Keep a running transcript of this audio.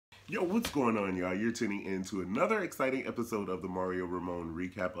Yo, what's going on, y'all? You're tuning in to another exciting episode of the Mario Ramone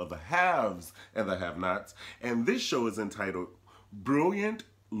recap of the haves and the have-nots. And this show is entitled Brilliant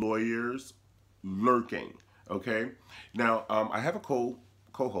Lawyers Lurking. Okay? Now, I have a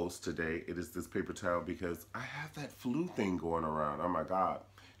co-host today. It is this paper towel because I have that flu thing going around. Oh my God.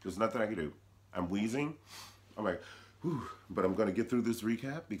 There's nothing I can do. I'm wheezing. I'm like, whew. But I'm going to get through this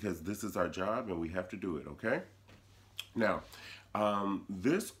recap because this is our job and we have to do it, okay? Now,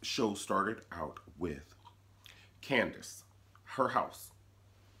 this show started out with Candace, her house,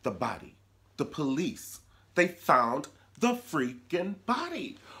 the body, the police. They found the freaking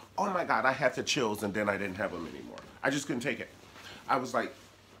body. Oh my God, I had the chills and then I didn't have them anymore. I just couldn't take it. I was like,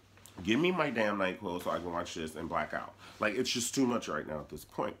 give me my damn night clothes so I can watch this and black out. Like, it's just too much right now at this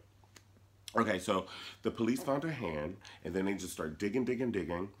point. Okay, so the police found her hand, and then they just started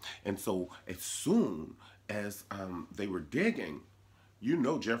digging. And so as soon as they were digging, you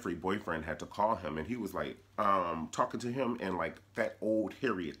know Jeffrey's boyfriend had to call him, and he was like talking to him in like that old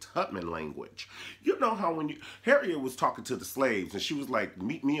Harriet Tubman language. You know how when Harriet was talking to the slaves, and she was like,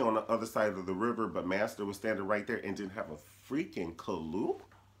 meet me on the other side of the river, but Master was standing right there and didn't have a freaking clue?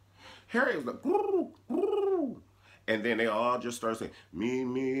 Harriet was like, grrr, grrr. And then they all just start saying, meet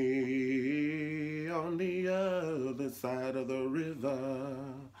me on the other side of the river.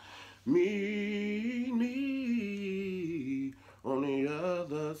 Meet me on the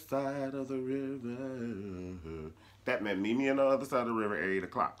other side of the river. That meant meet me on the other side of the river at 8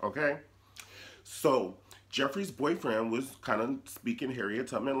 o'clock, okay? So Jeffrey's boyfriend was kind of speaking Harriet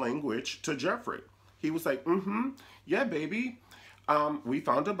Tubman language to Jeffrey. He was like, yeah, baby, we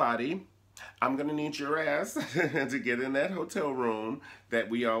found a body. I'm going to need your ass to get in that hotel room that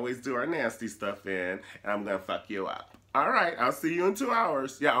we always do our nasty stuff in, and I'm going to fuck you up. All right, I'll see you in 2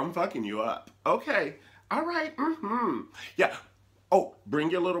 hours. Yeah, I'm fucking you up. Okay. All right, Yeah. Oh,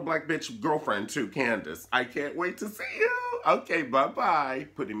 bring your little black bitch girlfriend too, Candace. I can't wait to see you. Okay, bye-bye.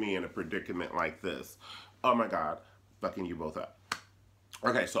 Putting me in a predicament like this. Oh my God, fucking you both up.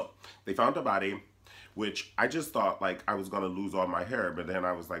 Okay, so they found a body, which I just thought like I was going to lose all my hair, but then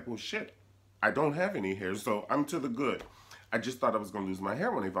I was like, well, shit. I don't have any hair, so I'm to the good. I just thought I was going to lose my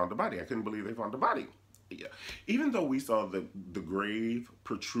hair when they found the body. I couldn't believe they found the body. Yeah. Even though we saw the grave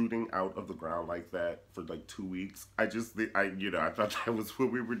protruding out of the ground like that for like 2 weeks, I thought that was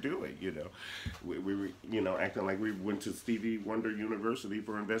what we were doing, We were, acting like we went to Stevie Wonder University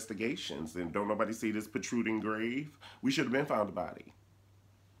for investigations and don't nobody see this protruding grave? We should have been found the body.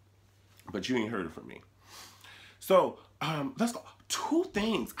 But you ain't heard it from me. So, let's go. 2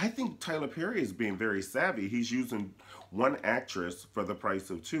 things. I think Tyler Perry is being very savvy. He's using 1 actress for the price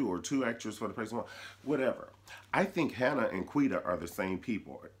of 2, or 2 actors for the price of 1. Whatever. I think Hannah and Quita are the same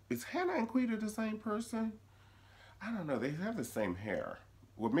people. Is Hannah and Quita the same person? I don't know. They have the same hair.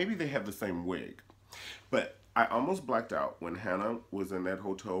 Well, maybe they have the same wig. But I almost blacked out when Hannah was in that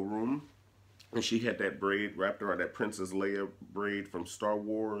hotel room and she had that braid wrapped around, that Princess Leia braid from Star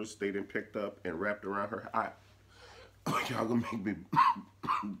Wars they done picked up and wrapped around her eye. Oh, y'all gonna make me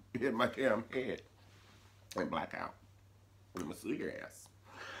hit my damn head and black out. I'm gonna see your ass.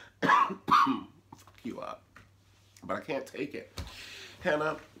 Fuck you up. But I can't take it.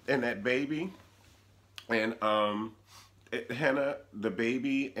 Hannah and that baby, and Hannah, the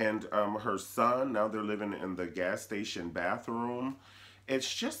baby, and her son, now they're living in the gas station bathroom.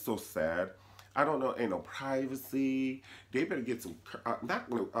 It's just so sad. I don't know, ain't no privacy. They better get some,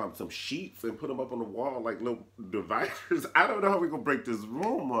 some sheets and put them up on the wall like little dividers. I don't know how we're gonna break this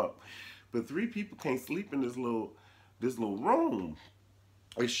room up. But 3 people can't sleep in this little room.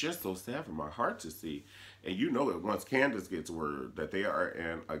 It's just so sad for my heart to see. And you know that once Candace gets word that they are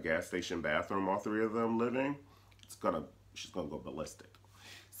in a gas station bathroom, all 3 of them living, she's gonna go ballistic.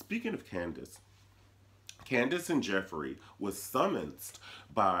 Speaking of Candace and Jeffrey was summoned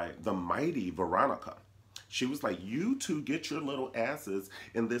by the mighty Veronica. She was like, you 2 get your little asses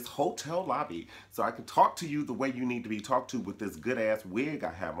in this hotel lobby so I can talk to you the way you need to be talked to with this good-ass wig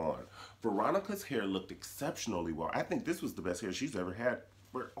I have on. Veronica's hair looked exceptionally well. I think this was the best hair she's ever had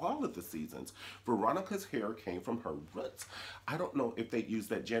for all of the seasons. Veronica's hair came from her roots. I don't know if they used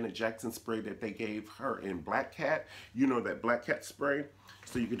that Janet Jackson spray that they gave her in Black Cat. You know that Black Cat spray?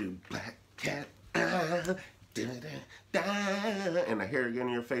 So you could do Black Cat, and the hair get in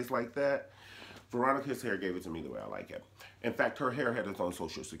your face like that. Veronica's hair gave it to me the way I like it. In fact, her hair had its own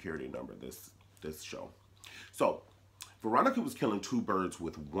social security number this show. So, Veronica was killing 2 birds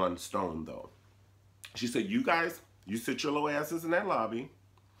with 1 stone, though. She said, you guys, you sit your little asses in that lobby,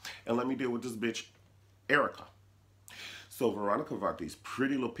 and let me deal with this bitch, Erica. So Veronica bought these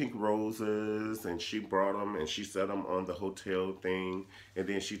pretty little pink roses, and she brought them, and she set them on the hotel thing, and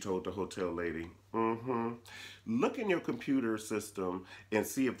then she told the hotel lady, look in your computer system and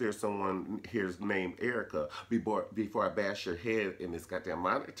see if there's someone here's named Erica before I bash your head in this goddamn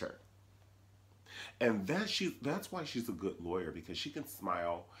monitor. And that's why she's a good lawyer, because she can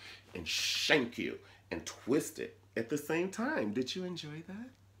smile and shank you and twist it at the same time. Did you enjoy that?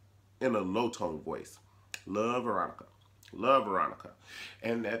 In a low tone voice. Love Veronica. Love Veronica.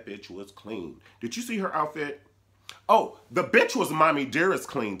 And that bitch was clean. Did you see her outfit? Oh, the bitch was Mommy Dearest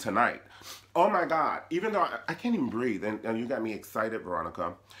clean tonight. Oh my God. Even though I can't even breathe. And you got me excited,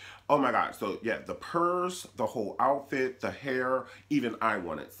 Veronica. Oh my God. So yeah, the purse, the whole outfit, the hair, even I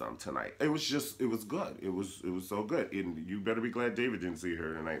wanted some tonight. It was good. It was so good. And you better be glad David didn't see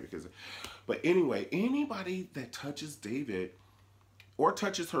her tonight, because, but anyway, anybody that touches David or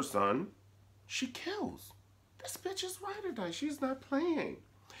touches her son, she kills. This bitch is ride or die. She's not playing.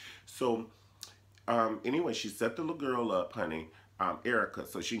 So anyway, she set the little girl up, honey, Erica,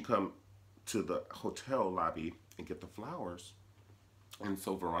 so she can come to the hotel lobby and get the flowers. And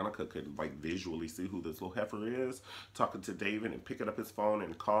so Veronica could like visually see who this little heifer is, talking to David and picking up his phone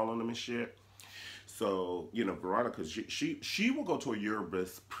and calling him and shit. So, you know, Veronica, she will go to a Yoruba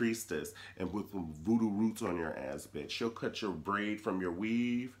priestess and put some voodoo roots on your ass, bitch. She'll cut your braid from your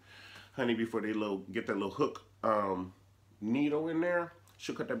weave, honey, before they get that little hook needle in there.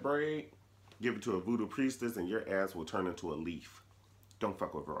 She'll cut that braid, give it to a voodoo priestess, and your ass will turn into a leaf. Don't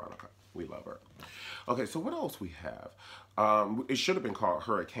fuck with Veronica. We love her. Okay, so what else we have? It should have been called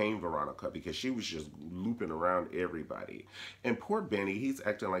Hurricane Veronica, because she was just looping around everybody. And poor Benny, he's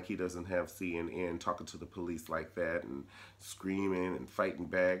acting like he doesn't have CNN, talking to the police like that and screaming and fighting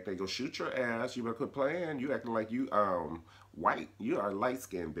back. They go, shoot your ass. You better quit playing. You acting like you white. You are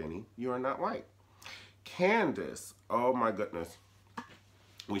light-skinned, Benny. You are not white. Candace, oh my goodness.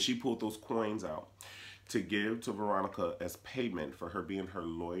 When she pulled those coins out to give to Veronica as payment for her being her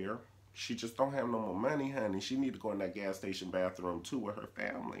lawyer, she just don't have no more money, honey. She need to go in that gas station bathroom too with her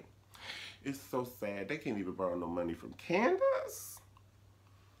family. It's so sad. They can't even borrow no money from Candace.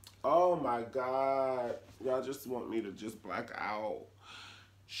 Oh my God. Y'all just want me to just black out.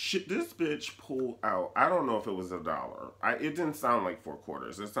 Shit, this bitch pulled out, I don't know if it was $1. It didn't sound like 4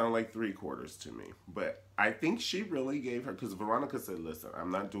 quarters. It sounded like 3 quarters to me. But I think she really gave her, because Veronica said, listen,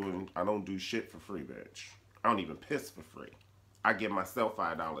 I don't do shit for free, bitch. I don't even piss for free. I give myself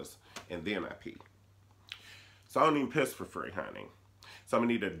 $5 and then I pee. So I don't even piss for free, honey. So I'm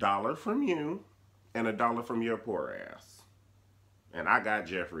gonna need $1 from you and $1 from your poor ass. And I got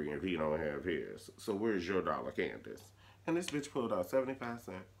Jeffrey if he don't have his. So where's your dollar, Candace? And this bitch pulled out 75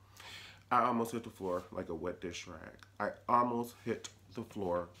 cents. I almost hit the floor like a wet dish rag. I almost hit the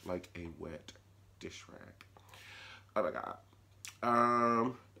floor like a wet dish rag. Oh my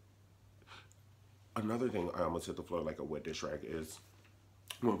God. Another thing I almost hit the floor like a wet dish rag is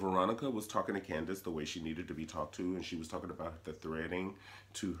when Veronica was talking to Candace the way she needed to be talked to, and she was talking about the threading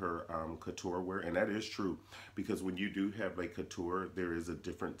to her couture wear, and that is true, because when you do have like couture, there is a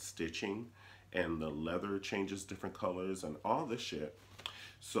different stitching, and the leather changes different colors and all this shit.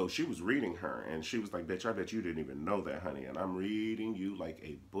 So she was reading her, and she was like, bitch, I bet you didn't even know that, honey. And I'm reading you like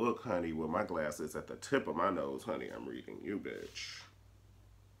a book, honey, with my glasses at the tip of my nose, honey. I'm reading you, bitch.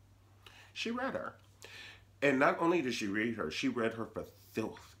 She read her. And not only did she read her for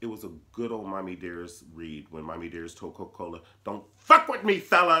filth. It was a good old Mommy Dearest read when Mommy Dearest told Coca-Cola, don't fuck with me,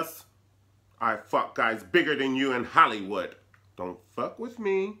 fellas. I fuck guys bigger than you in Hollywood. Don't fuck with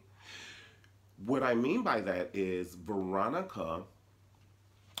me. What I mean by that is Veronica,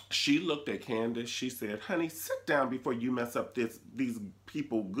 she looked at Candace. She said, honey, sit down before you mess up these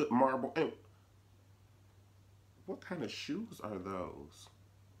people good marble. And what kind of shoes are those?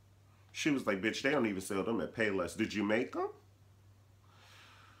 She was like, bitch, they don't even sell them at Payless. Did you make them?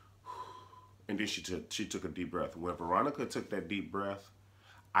 And then she took a deep breath. When Veronica took that deep breath,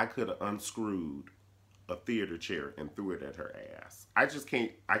 I could have unscrewed a theater chair and threw it at her ass. I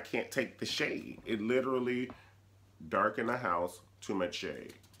can't take the shade. It literally dark in the house, too much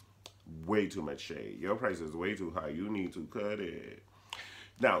shade. Way too much shade. Your price is way too high. You need to cut it.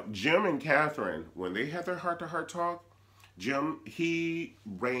 Now, Jim and Catherine, when they had their heart-to-heart talk, Jim, he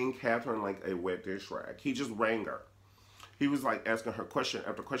rang Catherine like a wet dish rag. He just rang her. He was like asking her question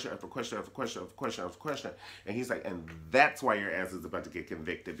after question after question after question after question after question. And he's like, and that's why your ass is about to get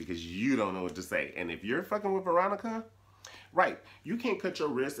convicted, because you don't know what to say. And if you're fucking with Veronica, right, you can't cut your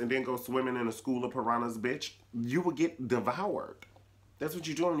wrist and then go swimming in a school of piranhas, bitch. You will get devoured. That's what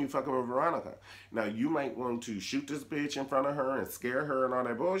you do when you fucking with Veronica. Now, you might want to shoot this bitch in front of her and scare her and all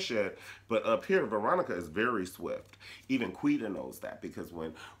that bullshit, but up here, Veronica is very swift. Even Quita knows that, because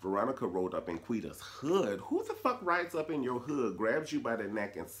when Veronica rolled up in Quita's hood, who the fuck rides up in your hood, grabs you by the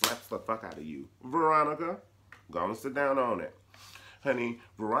neck, and slaps the fuck out of you? Veronica. Go and sit down on it. Honey,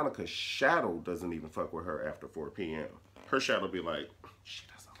 Veronica's shadow doesn't even fuck with her after 4 p.m. Her shadow be like, she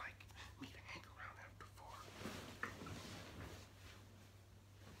doesn't like me to hang around after 4.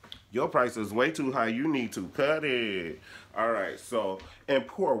 Your price is way too high. You need to cut it. All right, so, and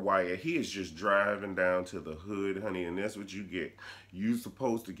poor Wyatt, he is just driving down to the hood, honey, and that's what you get. You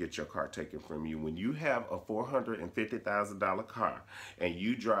supposed to get your car taken from you. When you have a $450,000 car and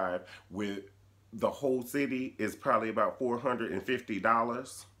you drive with the whole city is probably about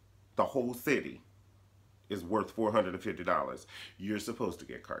 $450. The whole city is worth $450. You're supposed to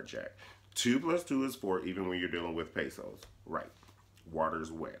get carjacked. 2 + 2 is 4, even when you're dealing with pesos. Right.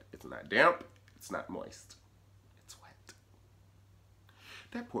 Water's wet. It's not damp. It's not moist. It's wet.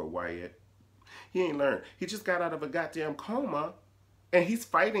 That poor Wyatt. He ain't learned. He just got out of a goddamn coma, and he's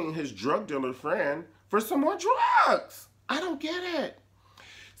fighting his drug dealer friend for some more drugs. I don't get it.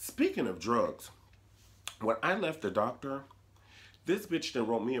 Speaking of drugs, when I left the doctor, this bitch done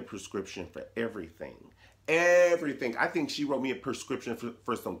wrote me a prescription for everything. Everything. I think she wrote me a prescription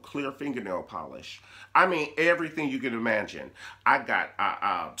for some clear fingernail polish. I mean, everything you can imagine. I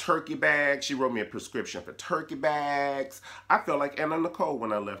got turkey bags. She wrote me a prescription for turkey bags. I felt like Anna Nicole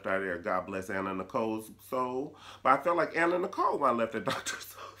when I left out of there. God bless Anna Nicole's soul. But I felt like Anna Nicole when I left the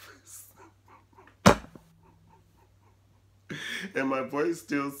doctor's office. And my voice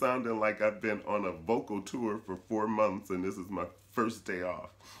still sounding like I've been on a vocal tour for 4 months and this is my first day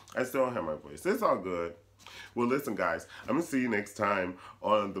off. I still don't have my voice. It's all good. Well, listen, guys, I'm going to see you next time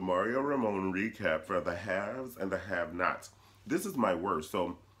on the Mario Ramone recap for the haves and the have-nots. This is my worst.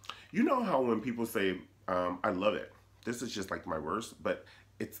 So, you know how when people say, I love it, this is just like my worst, but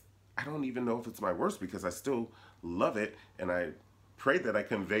I don't even know if it's my worst because I still love it, and I pray that I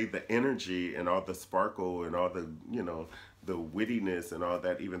convey the energy and all the sparkle and all the, you know, the wittiness and all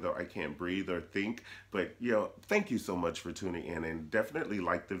that, even though I can't breathe or think. But, you know, thank you so much for tuning in, and definitely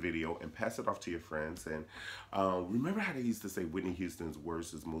like the video and pass it off to your friends. And remember how they used to say Whitney Houston's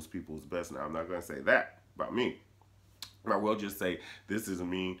worst is most people's best? Now, I'm not going to say that about me. I will just say this is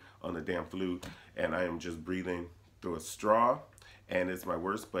me on a damn flute, and I am just breathing through a straw, and it's my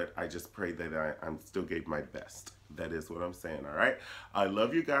worst, but I just pray that I still gave my best. That is what I'm saying, all right? I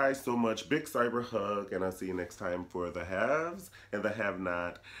love you guys so much. Big cyber hug, and I'll see you next time for the haves and the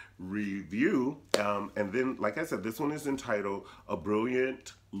have-not review. And then, like I said, this one is entitled A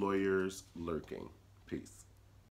Brilliant Lawyer's Lurking. Peace.